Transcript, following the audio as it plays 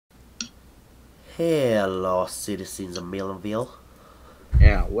Hello, citizens of Millenville.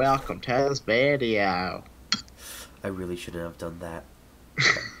 Yeah, welcome to this video. I really shouldn't have done that.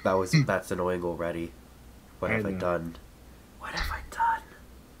 That's annoying already. What I have I know. done? What have I done?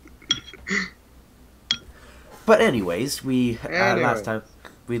 But anyways, last Anyway, time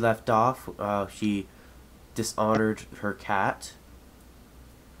we left off, she dishonored her cat,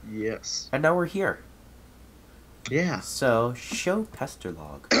 yes. and now we're here. Yeah, So show pester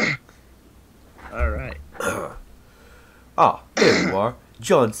log. alright. Ah, there you are.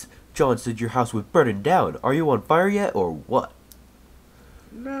 John said your house was burning down. Are you on fire yet, or what?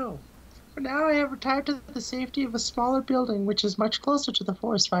 No. For now, I have retired to the safety of a smaller building, which is much closer to the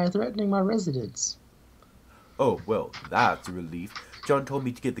forest fire threatening my residence. Oh, well, that's a relief. John told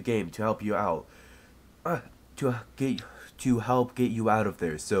me to get the game to help you out. Uh, to get to help get you out of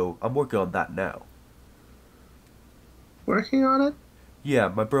there, so I'm working on that now. Working on it? Yeah,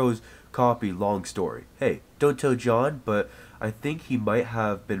 my bro's copy, long story. Hey, don't tell John, but I think he might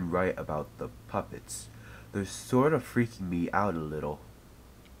have been right about the puppets. They're sort of freaking me out a little.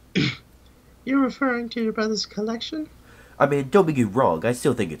 You're referring to your brother's collection? I mean, don't get me wrong, I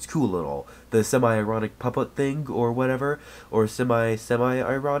still think it's cool and all. The semi-ironic puppet thing, or whatever, or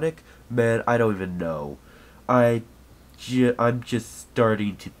semi-ironic, man, I don't even know. I'm just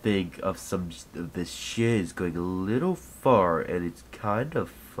starting to think of some of this shit is going a little far, and it's kind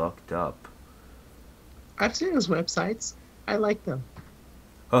of fucked up. I've seen his websites. I like them.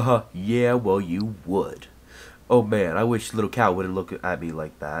 Haha, yeah, well, you would. Oh man, I wish little cow wouldn't look at me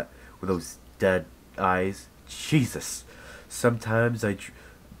like that, with those dead eyes. Jesus. Sometimes I, dr-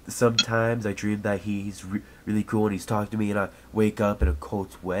 sometimes I dream that he's really cool and he's talking to me, and I wake up in a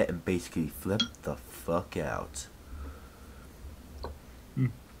cold sweat and basically flip the fuck out.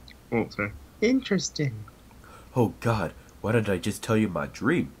 Oh, sorry. Interesting. Oh God, why did I just tell you my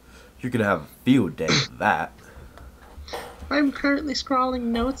dream? You're gonna have a field day with that. I'm currently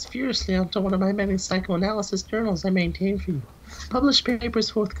scrawling notes furiously onto one of my many psychoanalysis journals I maintain for you. Published papers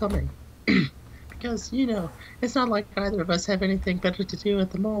forthcoming. Because, it's not like either of us have anything better to do at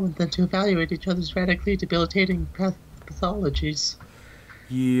the moment than to evaluate each other's radically debilitating pathologies.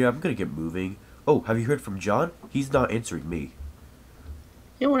 Yeah, I'm gonna get moving. Oh, have you heard from John? He's not answering me.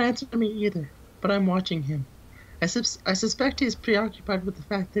 He won't answer me either, but I'm watching him. I suspect he is preoccupied with the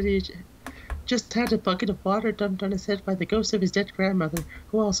fact that he just had a bucket of water dumped on his head by the ghost of his dead grandmother,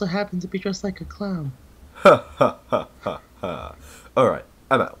 who also happens to be dressed like a clown. Ha ha ha ha ha. Alright,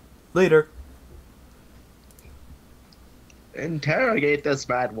 I'm out. Later. Interrogate this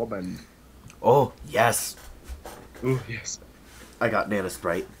bad woman. Oh, yes. Ooh, yes. I got Nana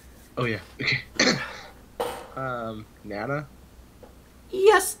Sprite. Oh, yeah. Okay. Nana?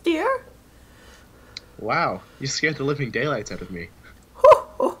 Yes, dear. Wow, you scared the living daylights out of me. Ho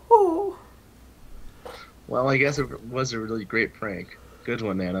ho ho. Well, I guess it was a really great prank. Good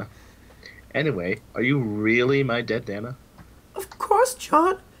one, Nana. Anyway, are you really my dead Nana? Of course,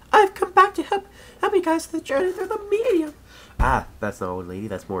 John. I've come back to help you guys through the journey through the medium. Ah, that's not old lady,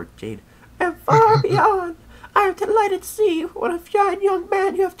 that's more Jade. And far beyond. I am delighted to see what a fine young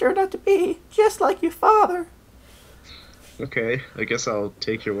man you have turned out to be, just like your father. Okay, I guess I'll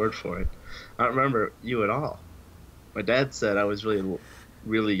take your word for it. I don't remember you at all. My dad said I was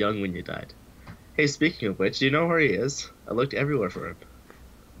really young when you died. Hey, speaking of which, do you know where he is? I looked everywhere for him.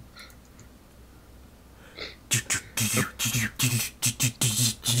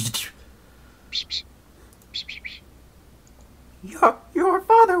 Your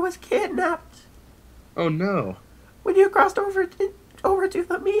father was kidnapped. Oh no. When you crossed over to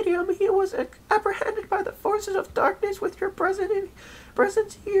the medium, he was apprehended by the forces of darkness. With your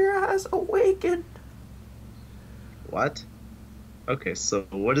presence here has awakened. What? Okay, so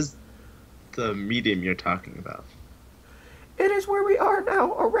what is the medium you're talking about? It is where we are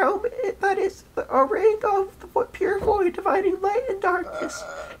now, a realm that is a ring of the pure void, dividing light and darkness.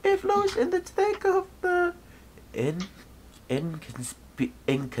 It flows in the thick of the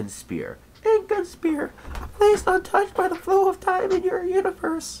inconspire, a place untouched by the flow of time in your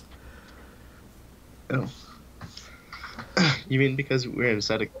universe. Oh. You mean because we're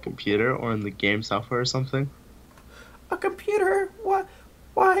inside a computer or in the game software or something? A computer? What?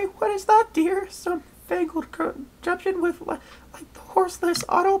 Why? What is that, dear? Some fangled contraption with like the horseless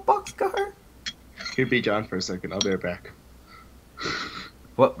auto boxcar? Here, be John for a second. I'll be right back.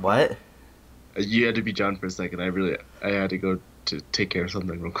 What? You had to be John for a second. I had to go to take care of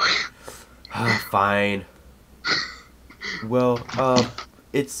something real quick. Fine. Well,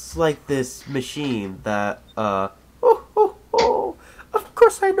 it's like this machine that, of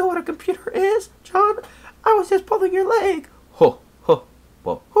course I know what a computer is, John. I was just pulling your leg. Ho, ho,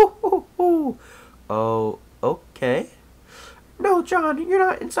 ho, ho, ho, ho. Oh, okay. No, John, you're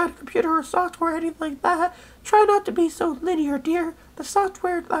not inside a computer or software or anything like that. Try not to be so linear, dear. The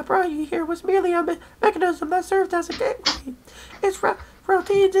software that brought you here was merely a mechanism that served as a gateway. Its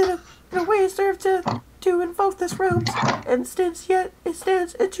routines in a way served to invoke this room's instance, yet it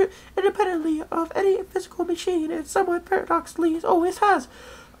stands independently of any physical machine and somewhat paradoxically always has.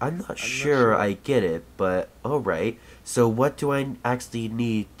 I'm not sure I get it, but alright. So what do I actually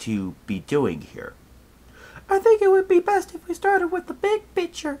need to be doing here? I think it would be best if we started with the big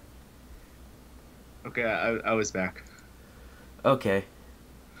picture. Okay, I was back. Okay.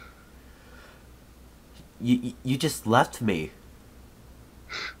 You just left me.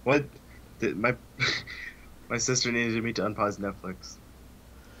 What? My my sister needed me to unpause Netflix.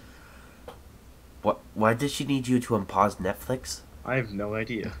 What? Why did she need you to unpause Netflix? I have no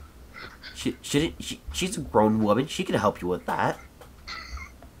idea. She's a grown woman. She can help you with that.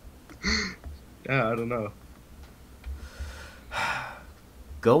 Yeah, I don't know.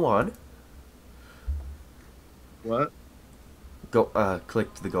 Go on. What?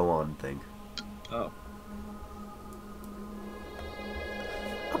 Click the go on thing. Oh.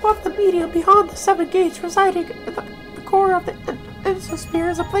 Above the medium, beyond the seven gates, residing at the core of the Insosphere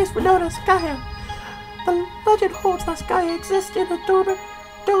is a place we known as Gaia. The legend holds that Gaia exists in a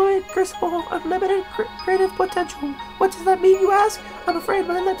doing crucible of unlimited creative potential. What does that mean, you ask? I'm afraid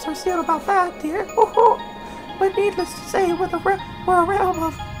my lips are sealed about that, dear. But needless to say, where a realm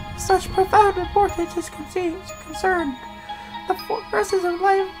of such profound importance is concerned, the forces of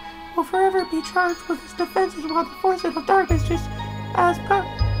life will forever be charged with its defenses, while the forces of darkness just as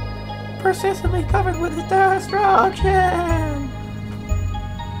persistently covered with its destruction.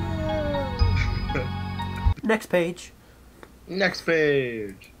 Next page. Next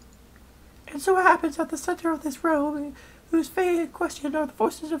page. And so it happens at the center of this realm, whose fate in question are the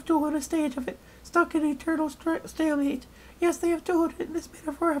forces of duel on a stage of it, stuck in eternal stalemate. Yes, they have dueled in this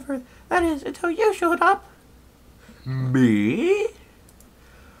manner forever. That is, until you showed up. Me?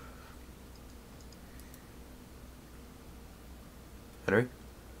 Henry?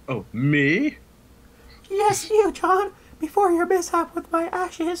 Oh, me? Yes, you, John. Before your mishap with my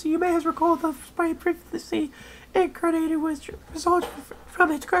ashes, you may have recalled the sprite previously incarnated with results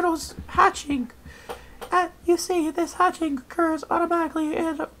from its kernel's hatching. You see, this hatching occurs automatically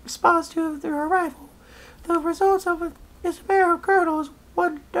in response to their arrival. The results of its pair of kernels,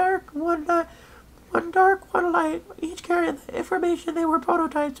 one dark, one light, each carrying the information they were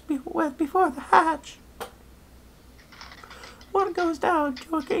prototyped with before the hatch. One goes down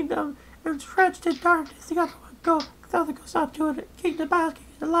to a kingdom entrenched in darkness, the other goes up to a kingdom basking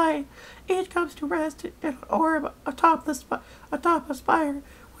in the light. Each comes to rest in an orb atop a spire,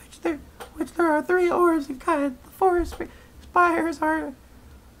 which there are three orbs in kind. The four spires are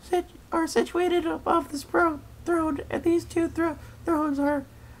situated above this throne, and these two thrones are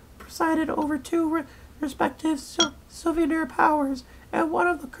presided over two respective souvenir powers, and one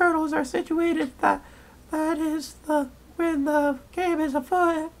of the kernels are situated that is when the game is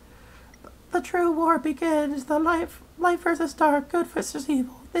afoot. The true war begins. The life versus dark, good versus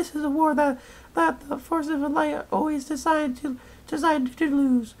evil. This is a war that the forces of light are always designed to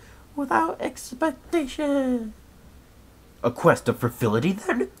lose, without expectation. A quest of fertility,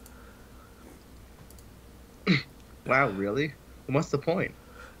 then? Wow, really? And what's the point?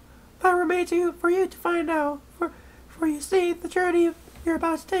 That remains for you to find out. For you see, the journey you're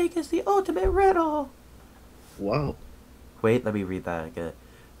about to take is the ultimate riddle. Whoa. Wait, let me read that again.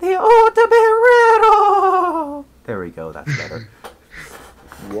 The ultimate riddle! There we go, that's better.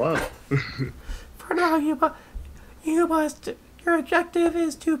 Whoa. For now, your objective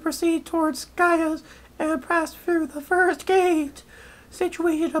is to proceed towards Gaia's and pass through the first gate,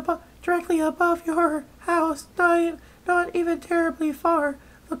 situated directly above your house, not even terribly far.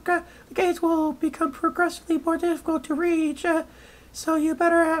 The gates will become progressively more difficult to reach, so you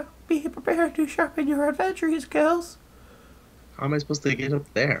better be prepared to sharpen your adventuring skills. How am I supposed to get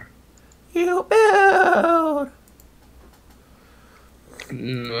up there? You build!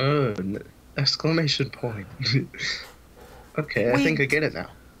 No, exclamation point. Okay, I think I get it now.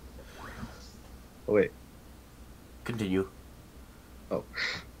 Oh, wait. Continue. Oh,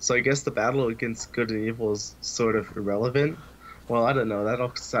 so I guess the battle against good and evil is sort of irrelevant? Well, I don't know, that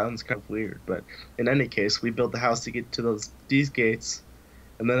all sounds kind of weird, but in any case, we build the house to get to these gates,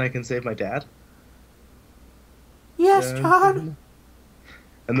 and then I can save my dad? Yes, John.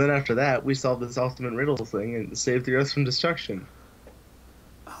 And then after that, we solve this ultimate riddle thing and save the Earth from destruction.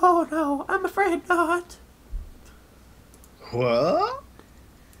 Oh no, I'm afraid not. What?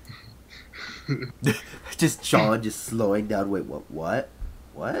 Just John just slowing down. Wait, what?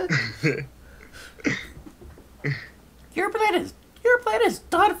 What? Your plan is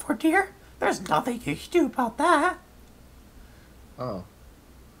done for, dear. There's nothing you can do about that. Oh,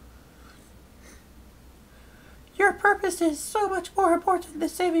 Your purpose is so much more important than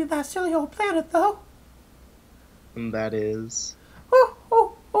saving that silly old planet, though. and that is... Oh,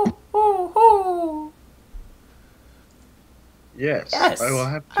 oh, oh, oh, oh. Yes, Yes. I will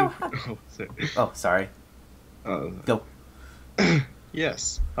have to... I'll have- Oh, sorry. Oh, sorry. Go.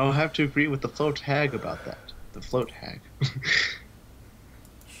 Yes, I'll have to agree with the float hag about that. The float hag.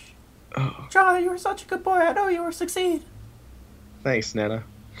 Oh, John, you were such a good boy. I know you will succeed. thanks, Nana.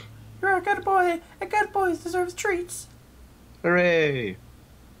 You're a good boy, and good boys deserve treats. Hooray!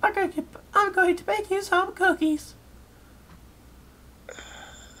 I'm going to make you some cookies.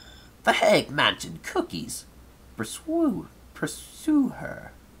 The hag mentioned cookies. Pursue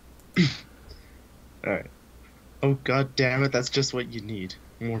her. Alright. Oh, god damn it, that's just what you need.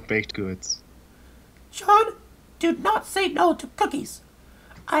 More baked goods. John, do not say no to cookies.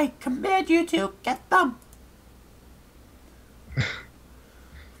 I command you to get them.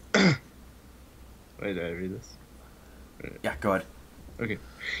 Wait, did I read this? Yeah, go ahead. Okay.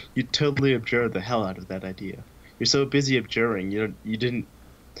 You totally abjured the hell out of that idea. You're so busy abjuring, you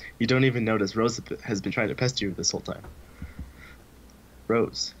don't even notice Rose has been trying to pester you this whole time.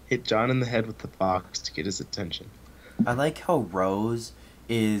 Rose hit John in the head with the box to get his attention. I like how Rose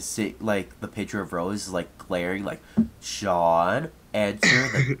is, like, the picture of Rose is, like, glaring, like, Sean, answer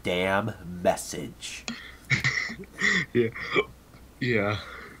the damn message. Yeah. Yeah.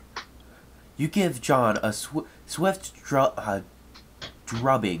 You give John a swift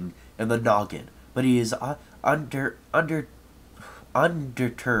drubbing in the noggin, but he is undeterred.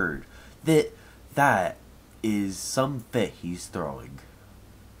 That is some fit he's throwing.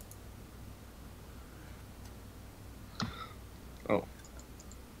 Oh.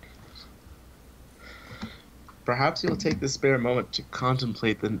 Perhaps you'll take this spare moment to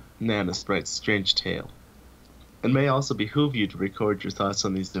contemplate the Nana Sprite's strange tale. It may also behoove you to record your thoughts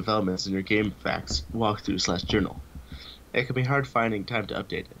on these developments in your Game Facts walkthrough/journal. It can be hard finding time to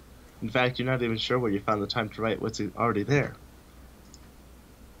update it. In fact, you're not even sure where you found the time to write what's already there.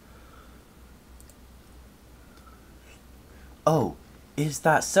 Oh, is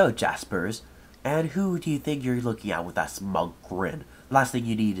that so, Jaspers? And who do you think you're looking at with that smug grin? Last thing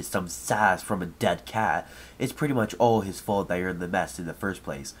you need is some sass from a dead cat. It's pretty much all his fault that you're in the mess in the first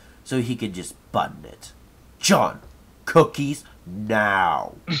place, so he can just button it. John, cookies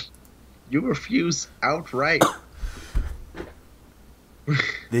now. You refuse outright.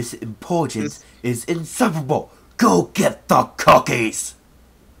 This importance is insufferable. Go get the cookies.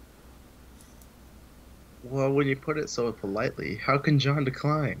 Well, when you put it so politely, how can John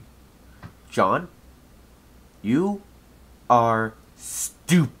decline? John, you are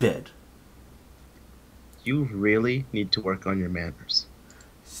stupid. You really need to work on your manners.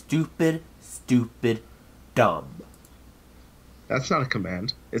 Stupid, stupid, dumb. That's not a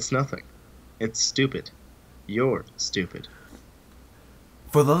command. It's nothing. It's stupid. You're stupid.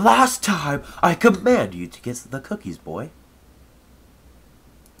 For the last time, I command you to get the cookies, boy.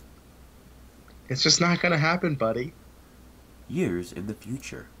 It's just not gonna happen, buddy. Years in the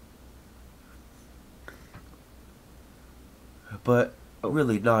future. But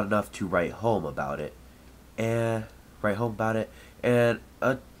really not enough to write home about it. And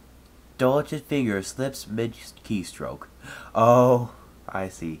a delicate finger slips mid-keystroke. Oh, I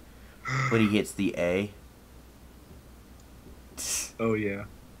see. When he hits the A. Oh, yeah.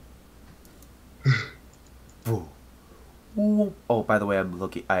 Ooh. Oh, by the way,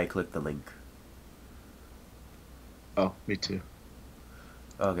 I clicked the link. Oh, me too.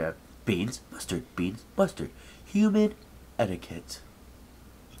 Okay. Beans, mustard. Human etiquette.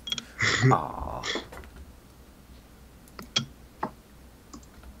 Ah.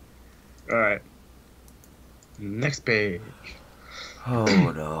 Alright. Next page. Oh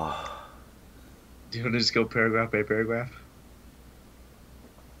no. Do you want to just go paragraph by paragraph?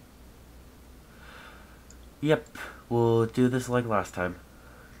 Yep. We'll do this like last time.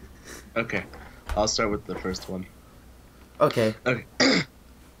 Okay. I'll start with the first one. Okay. Okay.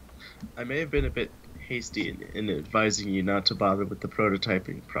 I may have been a bit hasty in advising you not to bother with the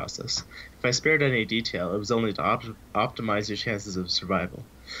prototyping process. If I spared any detail, it was only to optimize your chances of survival.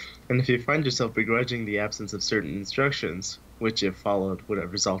 And if you find yourself begrudging the absence of certain instructions, which if followed would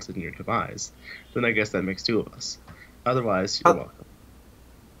have resulted in your demise, then I guess that makes two of us. Otherwise, you're welcome.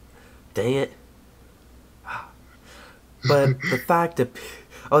 Dang it. But the fact that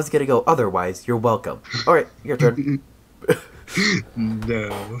I was gonna go otherwise, you're welcome. Alright, your turn.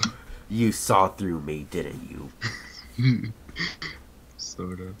 No. You saw through me, didn't you?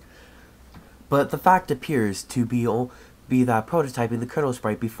 Sort of. But the fact appears to be that prototyping the kernel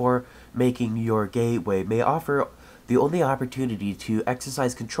sprite before making your gateway may offer the only opportunity to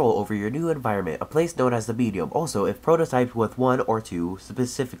exercise control over your new environment, a place known as the medium. Also, if prototyped with one or two,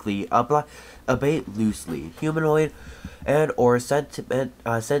 specifically abate loosely, humanoid and or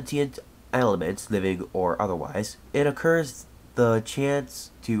sentient elements, living or otherwise, it occurs the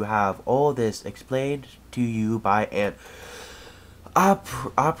chance to have all this explained to you by an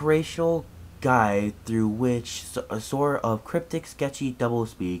operational guide through which a sort of cryptic, sketchy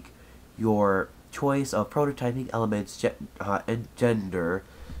doublespeak your choice of prototyping elements engender.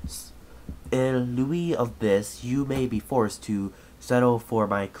 In lieu of this, you may be forced to settle for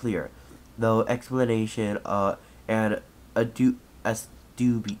my clear, though explanation and as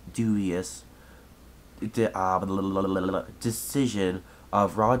dubious decision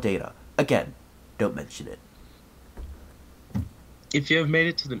of raw data. Again, don't mention it. If you have made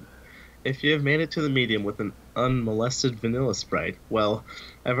it to the medium with an unmolested vanilla sprite, well,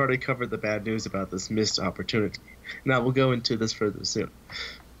 I've already covered the bad news about this missed opportunity. Now we'll go into this further soon.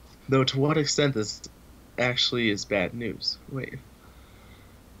 Though to what extent this actually is bad news?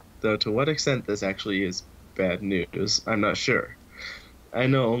 Though to what extent this actually is bad news, I'm not sure. I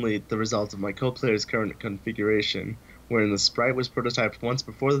know only the results of my co-player's current configuration, wherein the sprite was prototyped once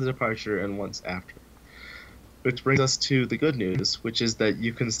before the departure and once after. Which brings us to the good news, which is that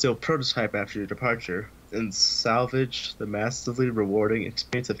you can still prototype after your departure and salvage the massively rewarding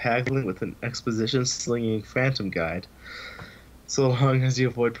experience of haggling with an exposition-slinging phantom guide, so long as you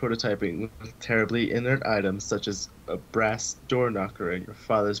avoid prototyping with terribly inert items such as a brass door knocker in your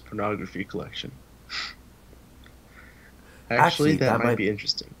father's pornography collection. Actually, that might be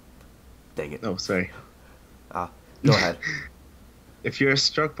interesting. Dang it. Oh, sorry. Go ahead. If you're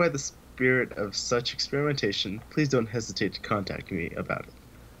struck by the spirit of such experimentation, please don't hesitate to contact me about it.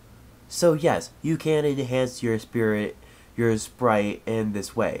 So yes, you can enhance your sprite in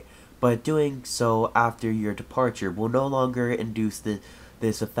this way, but doing so after your departure will no longer induce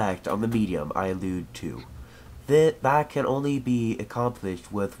this effect on the medium I allude to. That can only be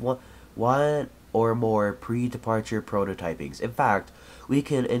accomplished with one or more pre-departure prototypings. In fact, we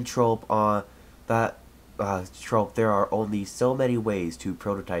can entrope on that trope. There are only so many ways to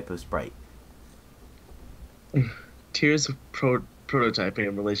prototype a sprite. Tiers of prototyping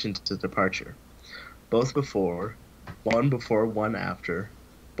in relation to departure. Both before, one after,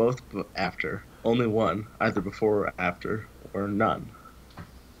 both after, only one, either before or after, or none.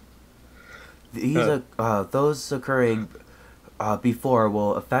 Those occurring before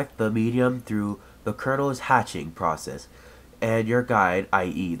will affect the medium through the kernel's hatching process, and your guide,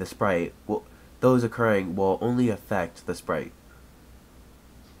 i.e. the sprite, those occurring will only affect the sprite.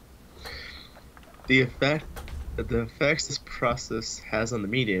 The effects this process has on the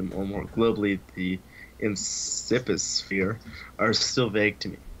medium, or more globally the insipisphere, are still vague to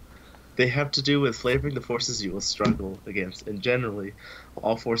me. They have to do with flavoring the forces you will struggle against, and generally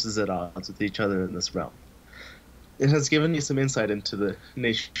all forces at odds with each other in this realm. It has given me some insight into the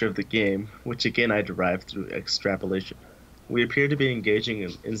nature of the game, which again I derived through extrapolation. We appear to be engaging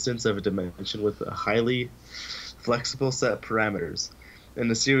an instance of a dimension with a highly flexible set of parameters,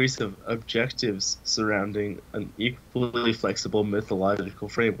 and a series of objectives surrounding an equally flexible mythological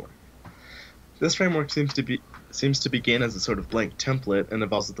framework. This framework seems to begin as a sort of blank template and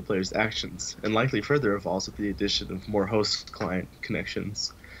evolves with the player's actions, and likely further evolves with the addition of more host-client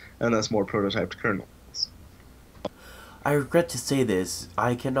connections, and thus more prototyped kernels. I regret to say this,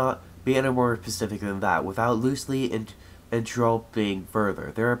 I cannot be any more specific than that without loosely entroping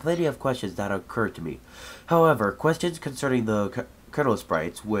further. There are plenty of questions that occur to me. However, questions concerning the kernel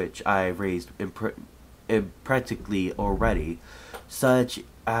sprites, which I raised practically already, such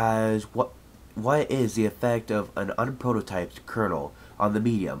as what is the effect of an unprototyped kernel on the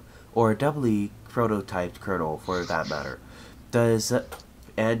medium, or a doubly prototyped kernel for that matter? Does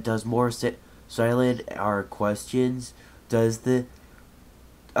more silent are questions? Does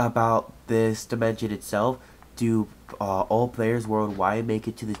about this dimension itself? Do all players worldwide make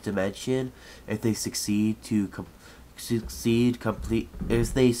it to this dimension if they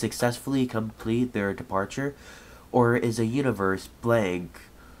if they successfully complete their departure, or is a universe blank?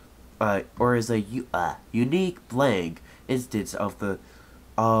 Or is a unique blank instance of the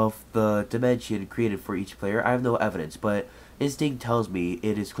dimension created for each player? I have no evidence, but instinct tells me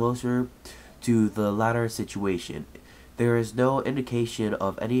it is closer to the latter situation. There is no indication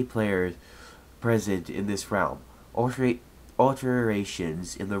of any players present in this realm.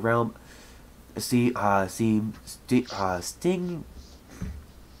 Alterations in the realm seem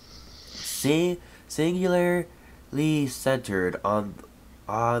singularly centered on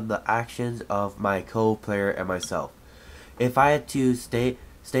on the actions of my co-player and myself. If I had to stake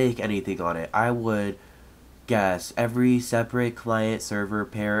anything on it, I would guess every separate client server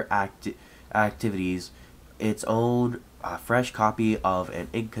pair activities its own fresh copy of an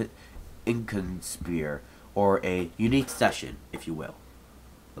inconspire or a unique session, if you will.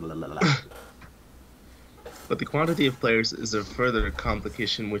 But the quantity of players is a further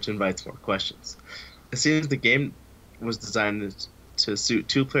complication which invites more questions. It seems the game was designed to suit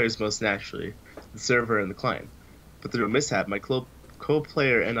two players most naturally, the server and the client. But through a mishap, my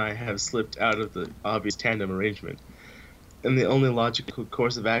co-player and I have slipped out of the obvious tandem arrangement. And the only logical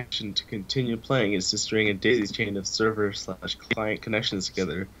course of action to continue playing is to string a daisy chain of server/client connections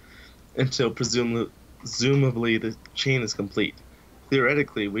together until presumably the chain is complete.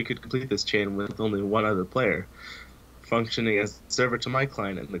 Theoretically, we could complete this chain with only one other player, functioning as the server to my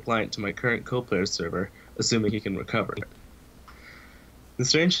client and the client to my current co-player's server, assuming he can recover. The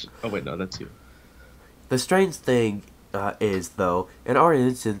strange... Oh wait, no, that's you. The strange thing is, though, in our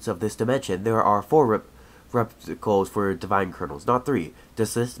instance of this dimension, there are 4 replicas for divine kernels, not 3.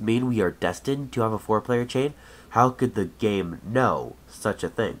 Does this mean we are destined to have a 4-player chain? How could the game know such a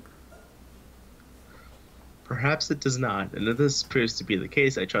thing? Perhaps it does not, and if this proves to be the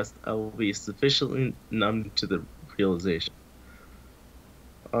case, I trust I will be sufficiently numb to the realization.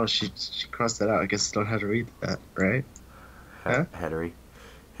 Oh, she crossed that out. I guess I don't have to read that, right? Huh? Henry.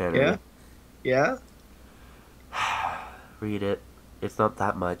 Yeah? Yeah? Read it. It's not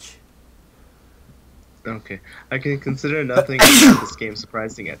that much. Okay. I can consider nothing about this game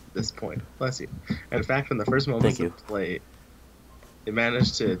surprising at this point. Bless you. In fact, from the first moments of play, it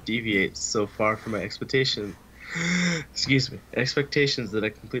managed to deviate so far from my expectations that I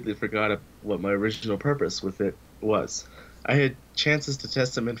completely forgot what my original purpose with it was. I had chances to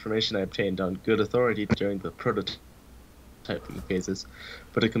test some information I obtained on good authority during the prototyping phases,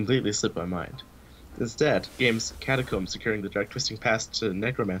 but it completely slipped my mind. Instead, games Catacombs securing the dark twisting past to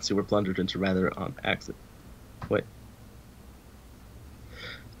necromancy were blundered into rather on accident. Wait.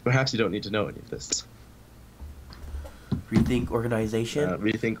 Perhaps you don't need to know any of this. Rethink organization?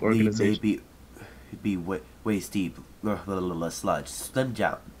 Rethink organization. Be waist deep. Sludge.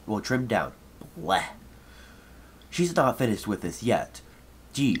 Trimmed down. Bleh. She's not finished with this yet.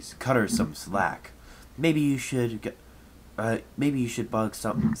 Geez, cut her some slack. Maybe you should bug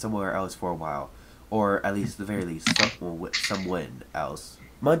somewhere else for a while. Or at least, at the very least, someone else.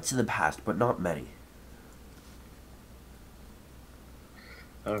 Months in the past, but not many.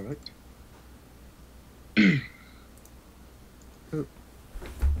 Alright.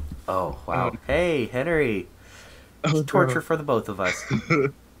 Oh, wow. Hey, Henry. It's torture for the both of us.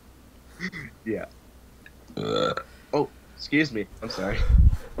 Yeah. Oh, excuse me. I'm sorry.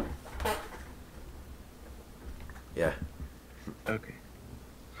 Yeah. Okay.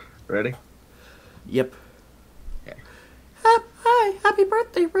 Ready? Yep. Okay. Hi, happy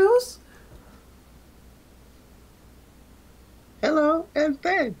birthday, Rose. Hello, and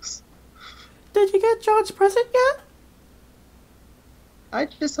thanks. Did you get John's present yet? I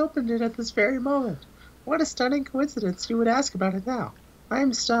just opened it at this very moment. What a stunning coincidence you would ask about it now. I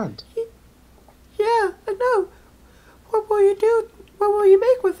am stunned. Yeah, I know. What will you do? What will you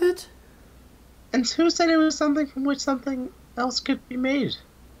make with it? And who said it was something from which something else could be made?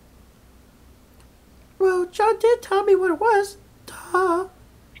 Well, John did tell me what it was. Duh.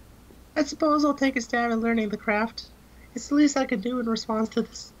 I suppose I'll take a stab at learning the craft. It's the least I can do in response to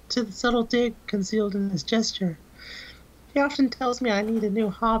the subtle dig concealed in his gesture. He often tells me I need a new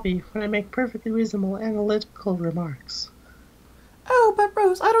hobby when I make perfectly reasonable analytical remarks. Oh, but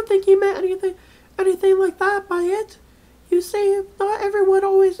Rose, I don't think you meant anything like that by it. You see, not everyone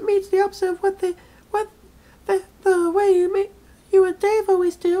always meets the opposite of the way you and Dave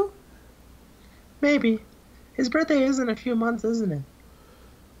always do. Maybe. His birthday is in a few months, isn't it?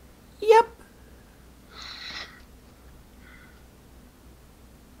 Yep.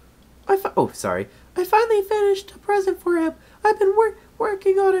 Sorry. I finally finished a present for him. I've been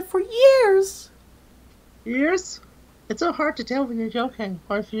working on it for years. Years? It's so hard to tell when you're joking,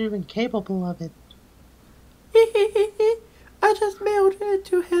 or if you're even capable of it. I just mailed it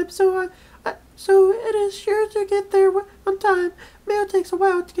to him, so it is sure to get there on time. Mail takes a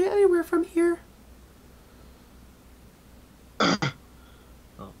while to get anywhere from here.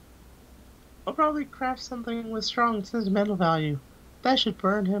 I'll probably craft something with strong sentimental value. That should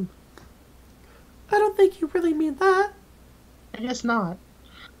burn him. I don't think you really mean that. I guess not.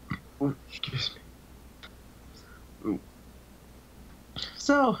 Oh, excuse me. Ooh.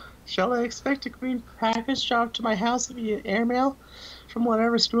 So, shall I expect a green package dropped to my house via airmail from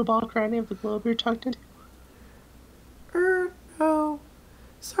whatever screwball cranny of the globe you're tucked into? No.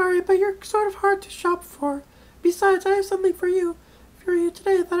 sorry, but you're sort of hard to shop for. Besides, I have something for you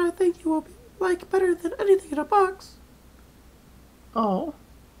today that I think you will like better than anything in a box. Oh,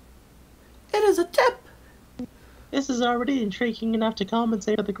 It is a tip. this is already intriguing enough to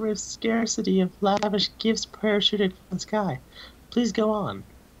compensate for the great scarcity of lavish gifts parachuted from the sky. Please go on.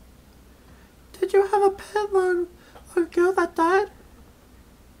 Did you have a pet long ago that died?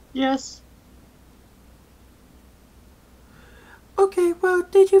 Yes. Okay, well, how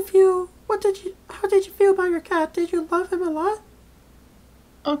did you feel about your cat? Did you love him a lot?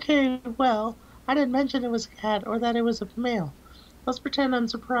 Okay, well, I didn't mention it was a cat or that it was a male. Let's pretend I'm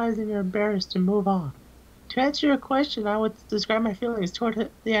surprised and you're embarrassed and move on. To answer your question, I would describe my feelings toward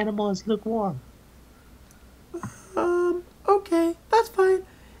the animal as lukewarm. Okay, that's fine.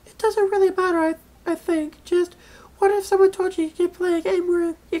 It doesn't really matter, I think. Just, what if someone told you could play a game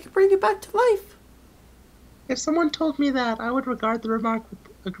where you could bring it back to life? If someone told me that, I would regard the remark with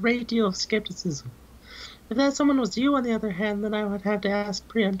a great deal of skepticism. If that someone was you, on the other hand, then I would have to ask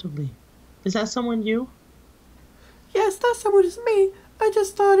preemptively. Is that someone you? Yes, that someone is me. I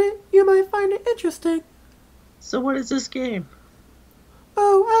just thought you might find it interesting. So what is this game?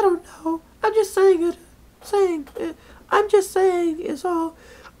 Oh, I don't know. I'm just saying it. I'm just saying is all.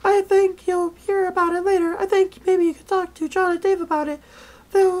 I think you'll hear about it later. I think maybe you could talk to John and Dave about it.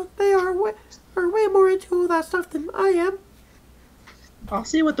 They are way more into all that stuff than I am. I'll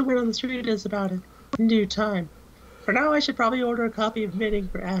see what the word on the street is about it in due time. For now, I should probably order a copy of Knitting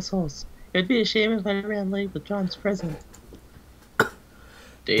for Assholes. It'd be a shame if I ran late with John's present.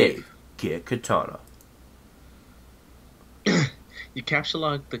 Dave, get katana. You capture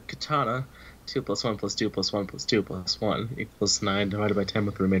the katana. 2 plus 1 plus 2 plus 1 plus 2 plus 1 equals 9 divided by 10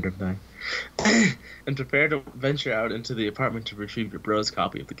 with the remainder of 9. And prepare to venture out into the apartment to retrieve your bro's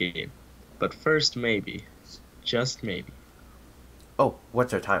copy of the game. But first, maybe, just maybe, Oh,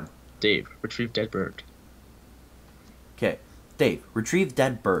 what's our time? Dave, retrieve dead bird. Okay, Dave, retrieve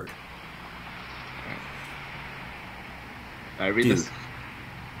dead bird. I read Dude, this.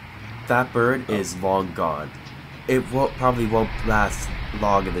 that bird is long gone. It probably won't last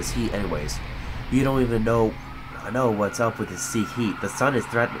long in this heat anyways. You don't even know what's up with this sea heat. The sun is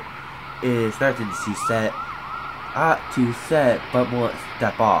threatening to set, but won't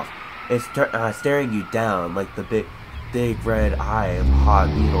step off. It's staring you down like the big red eye of hot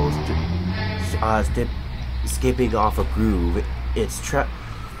needles skipping off a groove. It's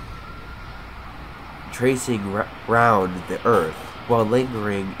tracing round the earth while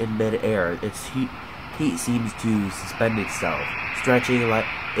lingering in mid-air. Its heat seems to suspend itself, stretching like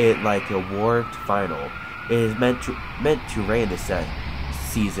a warped final. It is meant to rain this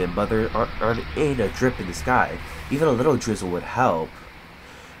season, but there ain't a drip in the sky. Even a little drizzle would help.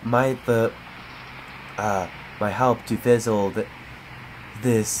 Might help to fizzle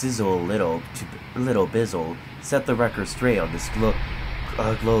this sizzle little bizzle. Set the record straight on this globe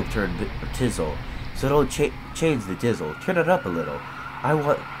turned tizzle. So don't change the dizzle. Turn it up a little.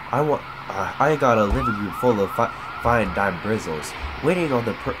 I got a living room full of fine dime brizzles, waiting on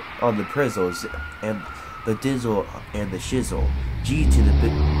the prizzles and the dizzle and the shizzle. G to the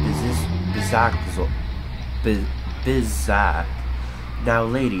bizack. Now,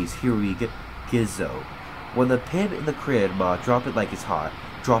 ladies, here we gizzo. When the pin in the crib, ma, drop it like it's hot.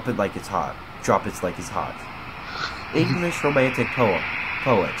 Drop it like it's hot. Drop it like it's hot. English romantic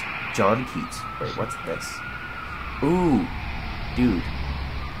poet, John Keats. Wait, what's this? Ooh, dude.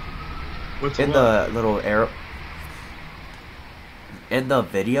 What's In the little arrow, in the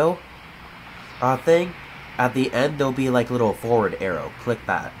video thing, at the end there'll be like a little forward arrow. Click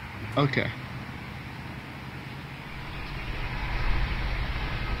that. Okay.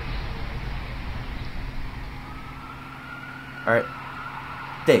 Alright.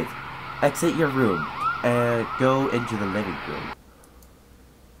 Dave, exit your room and go into the living room.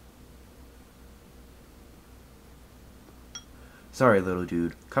 Sorry, little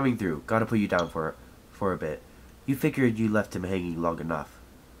dude. Coming through. Gotta put you down for a bit. You figured you left him hanging long enough.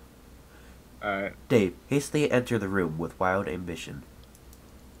 Alright. Dave, hastily enter the room with wild ambition.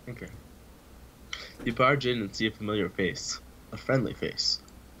 Okay. You barge in and see a familiar face. A friendly face.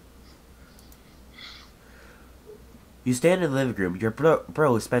 You stand in the living room. Your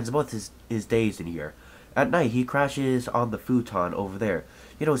bro spends most of his days in here. At night, he crashes on the futon over there.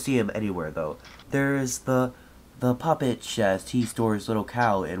 You don't see him anywhere, though. There's the puppet chest he stores little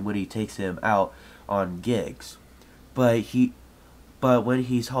Cal in when he takes him out on gigs. But when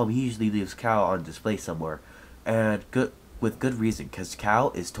he's home, he usually leaves Cal on display somewhere. And with good reason, because Cal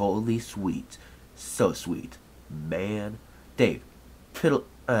is totally sweet. So sweet. Man. Dave, pity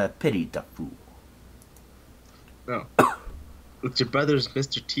the fool. No. It's your brother's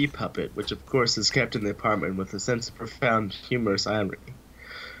Mr. T puppet, which of course is kept in the apartment with a sense of profound, humorous irony.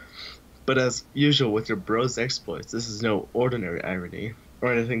 But as usual with your bro's exploits, this is no ordinary irony,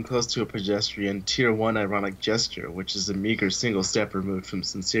 or anything close to a pedestrian Tier 1 ironic gesture, which is a meager single step removed from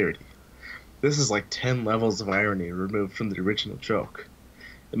sincerity. This is like 10 levels of irony removed from the original joke.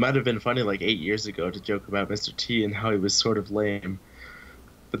 It might have been funny like 8 years ago to joke about Mr. T and how he was sort of lame,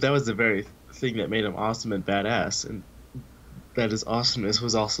 but that was the very thing that made him awesome and badass, and that his awesomeness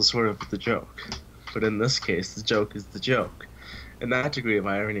was also sort of the joke. But in this case, the joke is the joke, and that degree of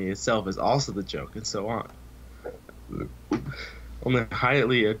irony itself is also the joke, and so on. Only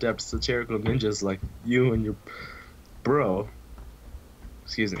highly adept satirical ninjas like you and your bro,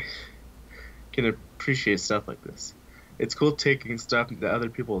 can appreciate stuff like this. It's cool taking stuff that other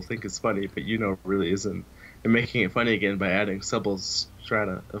people think is funny, but you know really isn't, and making it funny again by adding subtle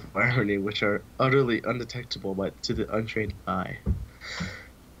strata of irony which are utterly undetectable to the untrained eye.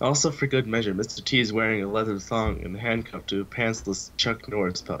 Also, for good measure, Mr. T is wearing a leather thong and handcuffed to a pantsless Chuck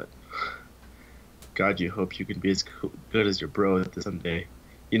Norris puppet. God, you hope you can be as good as your bro at this someday.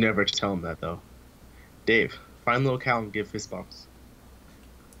 You never tell him that, though. Dave, find little Cal and give fist bumps.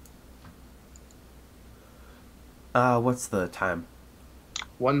 What's the time?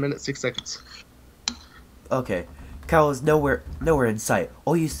 1 minute, 6 seconds. Okay. Cal is nowhere in sight.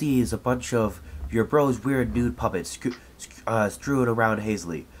 All you see is a bunch of your bro's weird nude puppets strewn around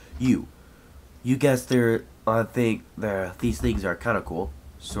hazily. You guess these things are kind of cool,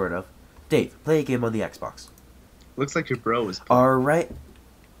 sort of. Dave, play a game on the Xbox. Looks like your bro is playing. Alright.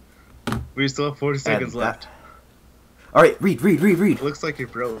 We still have 40 seconds left. Alright, read. Looks like your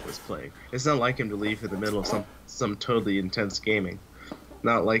bro was playing. It's not like him to leave in the middle of some totally intense gaming.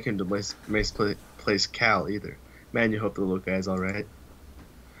 Not like him to place Cal either. Man, you hope the little guy's alright.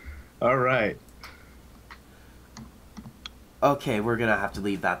 Alright. Okay, we're gonna have to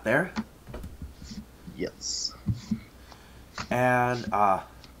leave that there. Yes. And,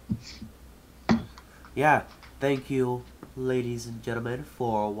 yeah, thank you, ladies and gentlemen,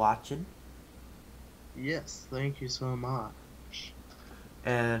 for watching. Yes, thank you so much.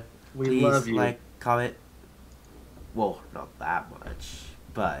 And We please love you. like, comment. Well, not that much,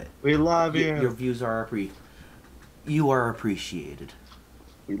 but We love you. your views are you are appreciated.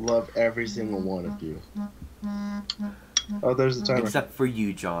 We love every single one of you. Oh, there's the timer. Except for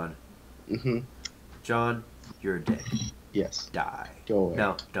you, John. Mm-hmm. John, you're a dick. Yes. Die. Go away.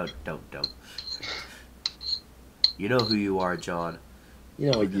 No, don't. You know who you are, John.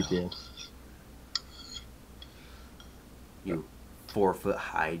 You know what you did. You 4-foot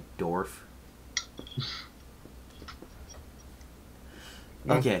high dwarf.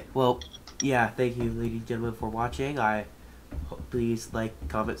 Okay, well, yeah, thank you, ladies and gentlemen, for watching. Please like,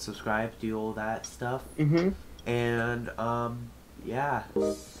 comment, subscribe, do all that stuff. Mm-hmm. And, yeah.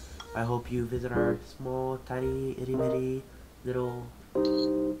 I hope you visit our small, tiny, itty-bitty little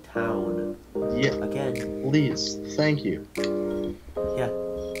town. Yeah. Again. Please. Thank you.